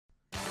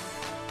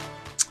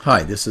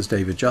Hi, this is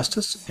David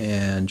Justice,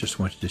 and just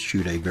wanted to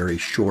shoot a very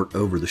short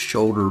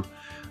over-the-shoulder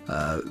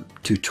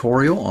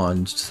tutorial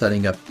on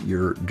setting up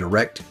your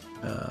direct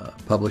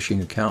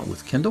publishing account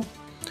with Kindle.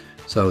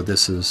 So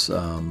this is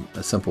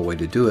a simple way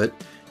to do it.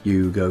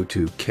 You go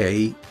to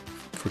K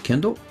for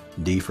Kindle,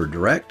 D for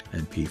direct,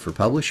 and P for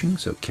publishing,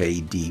 so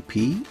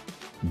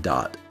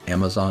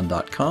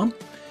kdp.amazon.com.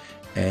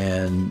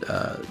 And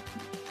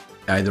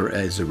either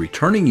as a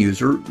returning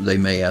user, they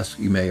may ask,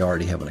 you may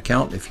already have an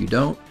account. If you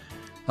don't,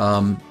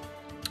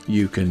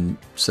 you can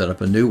set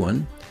up a new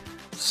one.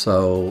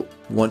 So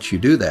once you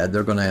do that,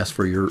 they're going to ask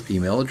for your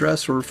email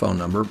address or phone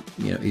number.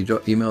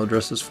 Email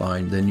address is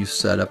fine. Then you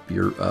set up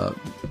your,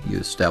 you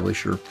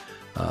establish your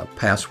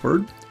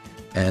password,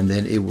 and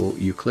then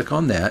you click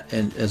on that,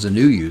 and as a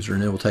new user,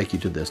 and it will take you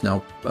to this.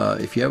 Now,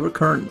 if you have a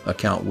current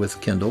account with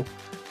Kindle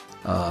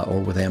or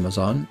with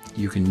Amazon,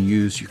 you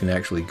can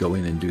actually go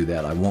in and do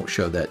that. I won't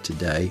show that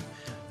today.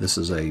 This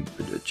is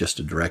just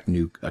a direct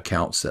new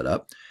account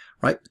setup.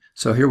 Right,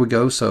 so here we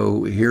go.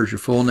 So here's your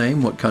full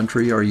name. What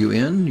country are you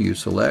in? You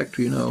select.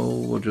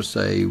 We'll just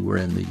say we're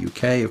in the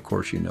UK. Of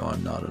course,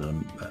 I'm not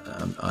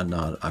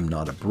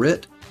a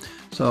Brit.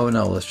 So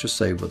now let's just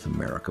say with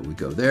America. We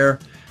go there,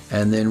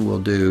 and then we'll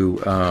do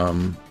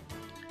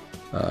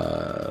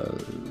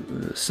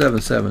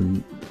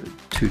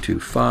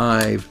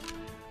 77225.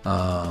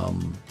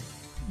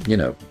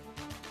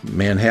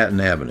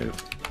 Manhattan Avenue.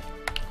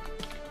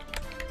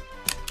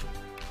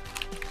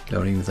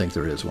 Don't even think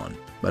there is one,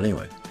 but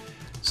anyway.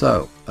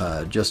 So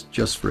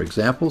just for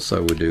example,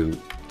 so we do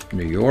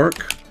New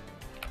York,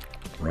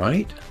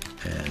 right,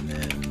 and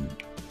then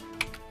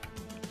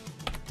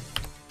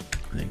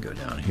go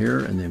down here,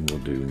 and then we'll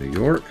do New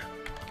York.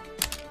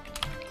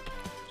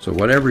 So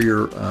whatever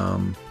your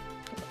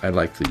I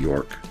like the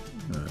York,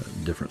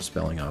 different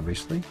spelling,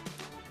 obviously.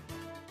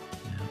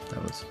 Yeah,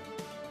 that was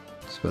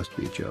supposed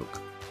to be a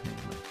joke.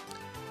 Anyway.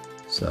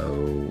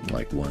 So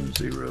like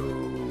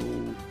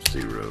 100.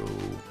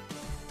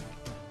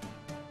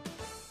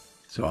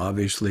 So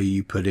obviously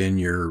you put in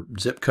your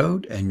zip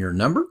code and your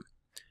number,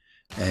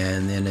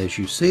 and then as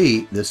you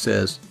see, this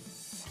says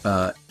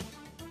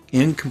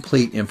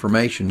incomplete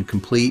information,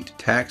 complete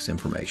tax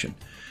information.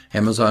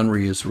 Amazon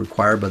is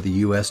required by the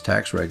U.S.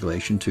 tax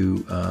regulation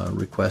to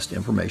request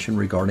information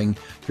regarding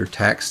your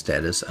tax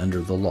status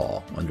under the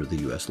law, under the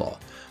U.S. law.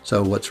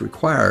 So what's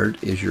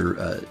required is your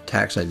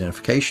tax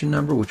identification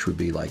number, which would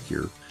be like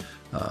your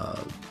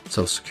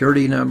Social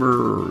Security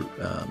number, or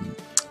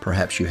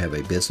perhaps you have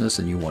a business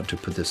and you want to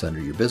put this under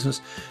your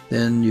business.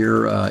 Then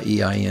your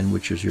EIN,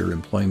 which is your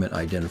employment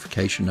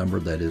identification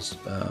number, that is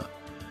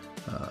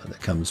that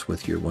comes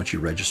with your, once you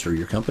register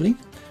your company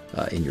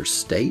in your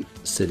state,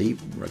 city,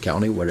 or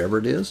county, whatever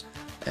it is.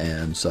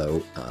 And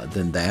so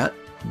then that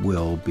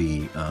will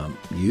be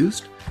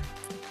used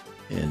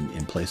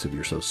in place of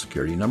your Social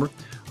Security number.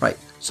 Right,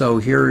 so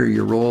here are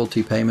your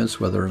royalty payments,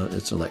 whether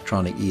it's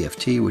electronic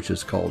EFT, which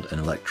is called an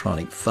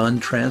electronic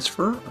fund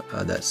transfer.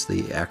 That's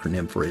the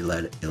acronym for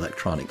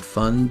electronic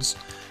funds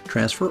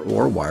transfer,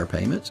 or wire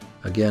payments.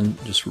 Again,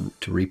 just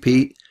to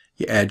repeat,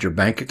 you add your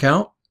bank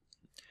account.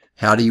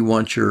 How do you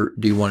want do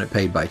you want it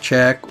paid by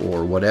check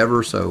or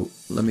whatever? So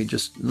let me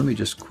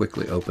just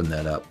quickly open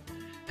that up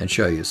and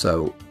show you.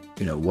 So,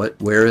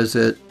 where is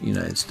it?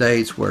 United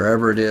States,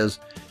 wherever it is,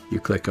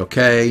 you click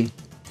OK.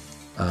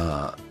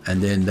 And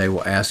then they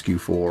will ask you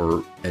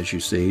for, as you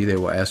see, they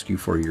will ask you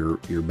for your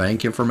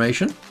bank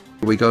information.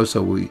 Here we go.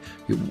 So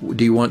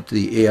do you want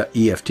the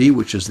EFT,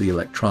 which is the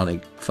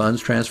electronic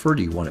funds transfer?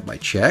 Do you want it by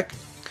check?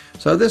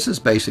 So this is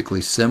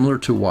basically similar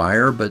to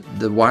wire, but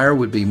the wire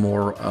would be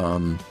more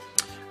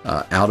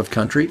out of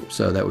country.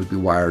 So that would be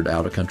wired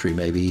out of country.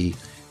 Maybe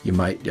you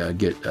might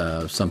get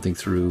something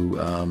through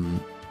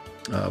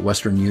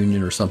Western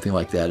Union or something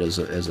like that as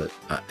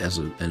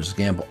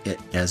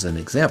an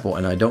example,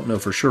 and I don't know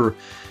for sure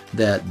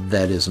that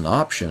is an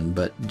option,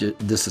 but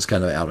this is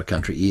kind of out of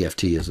country.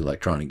 EFT is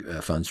electronic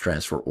funds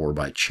transfer, or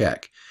by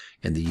check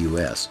in the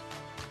U.S.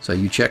 So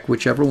you check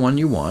whichever one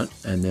you want,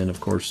 and then of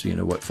course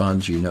what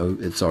funds,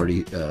 it's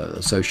already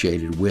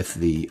associated with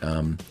the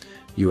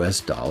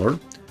U.S. dollar,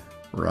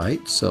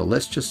 right? So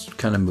let's just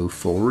kind of move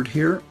forward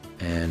here,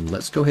 and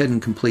let's go ahead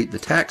and complete the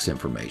tax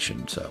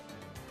information. So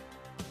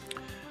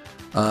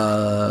I'm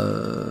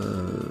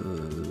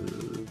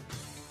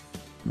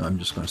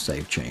just going to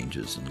save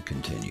changes and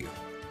continue.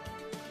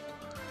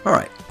 All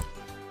right.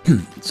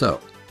 So,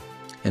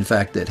 in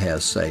fact, it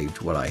has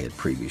saved what I had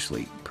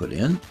previously put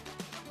in.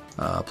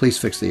 Please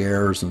fix the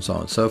errors and so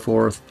on and so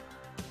forth.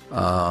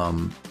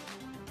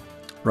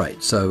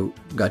 Right. So,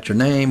 got your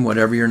name,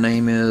 whatever your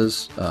name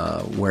is,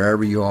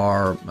 wherever you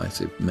are. I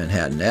say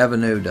Manhattan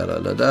Avenue.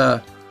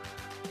 That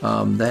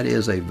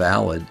is a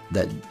valid.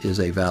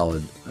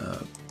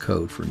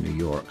 Code for New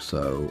York.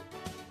 So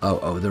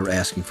they're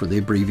asking for the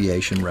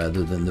abbreviation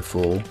rather than the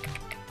full.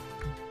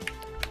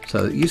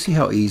 So you see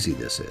how easy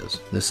this is.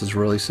 This is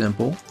really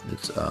simple.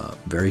 It's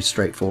very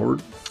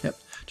straightforward. Yep.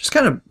 just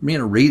kind of,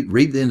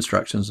 read the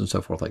instructions and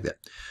so forth like that.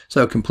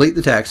 So complete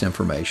the tax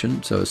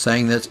information. So it's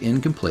saying that's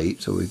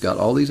incomplete. So we've got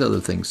all these other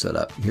things set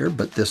up here,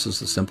 but this is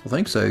the simple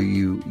thing. So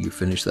you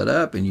finish that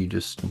up and you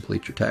just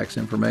complete your tax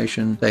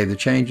information, save the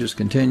changes,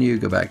 continue,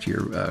 go back to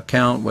your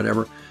account,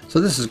 whatever. So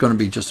this is going to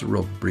be just a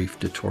real brief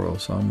tutorial.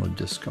 So I'm going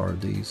to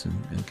discard these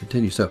and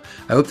continue. So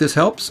I hope this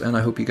helps, and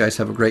I hope you guys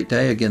have a great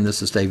day. Again,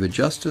 this is David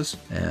Justice,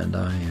 and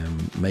I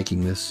am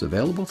making this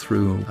available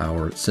through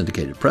our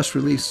syndicated press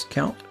release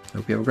account.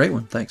 Hope you have a great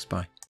one. Thanks.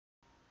 Bye.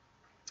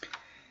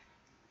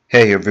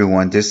 Hey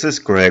everyone, this is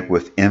Greg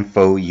with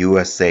Info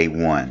USA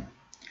 1.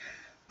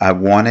 I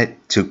wanted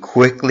to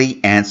quickly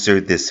answer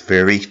this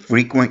very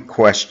frequent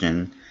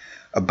question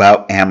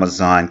about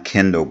Amazon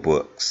Kindle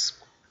books.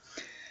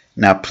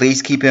 Now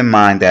please keep in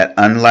mind that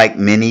unlike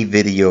many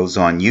videos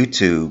on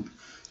YouTube,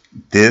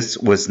 this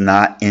was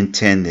not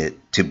intended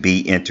to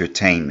be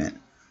entertainment.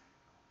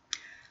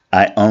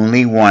 I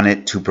only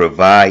wanted to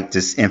provide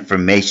this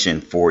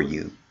information for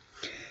you.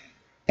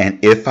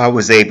 And if I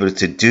was able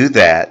to do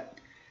that,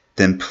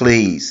 then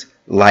please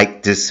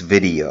like this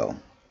video.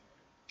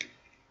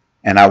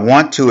 And I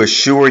want to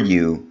assure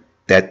you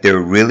that there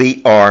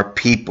really are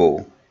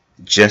people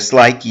just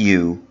like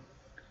you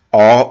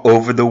all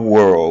over the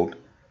world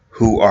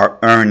who are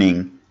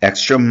earning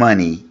extra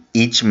money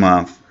each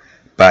month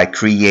by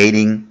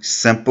creating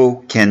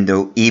simple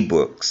Kindle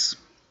ebooks.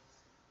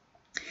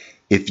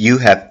 If you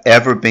have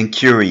ever been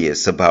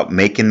curious about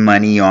making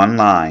money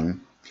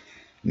online,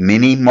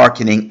 many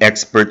marketing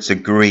experts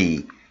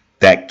agree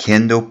that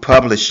Kindle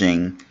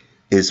publishing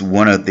is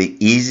one of the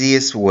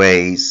easiest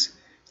ways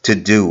to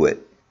do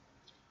it.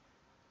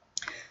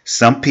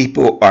 Some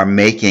people are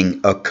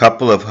making a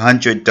couple of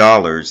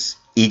 $100s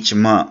each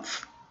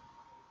month.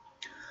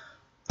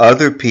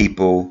 Other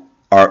people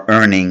are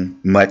earning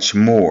much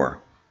more.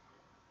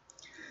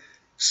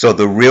 So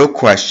the real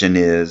question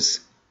is,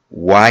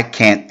 why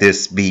can't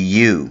this be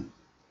you?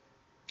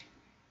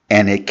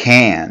 And it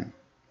can.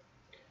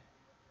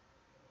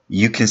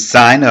 You can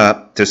sign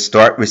up to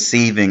start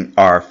receiving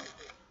our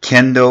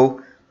Kindle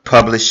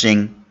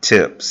publishing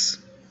tips.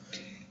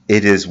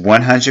 It is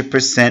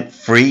 100%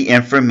 free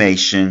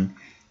information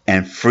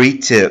and free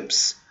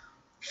tips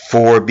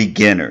for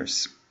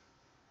beginners.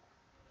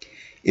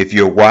 If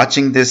you're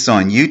watching this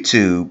on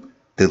YouTube,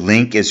 the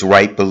link is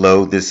right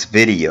below this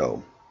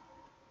video.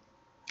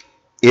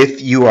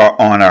 If you are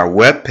on our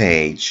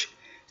webpage,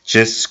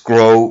 just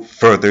scroll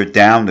further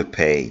down the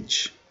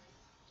page.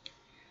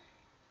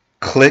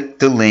 Click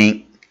the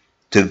link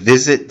to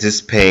visit this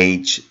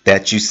page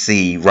that you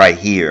see right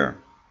here.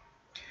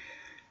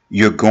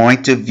 You're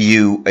going to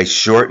view a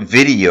short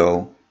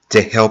video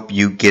to help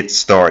you get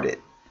started.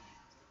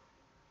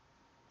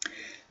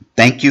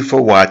 Thank you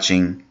for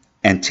watching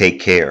and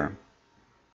take care.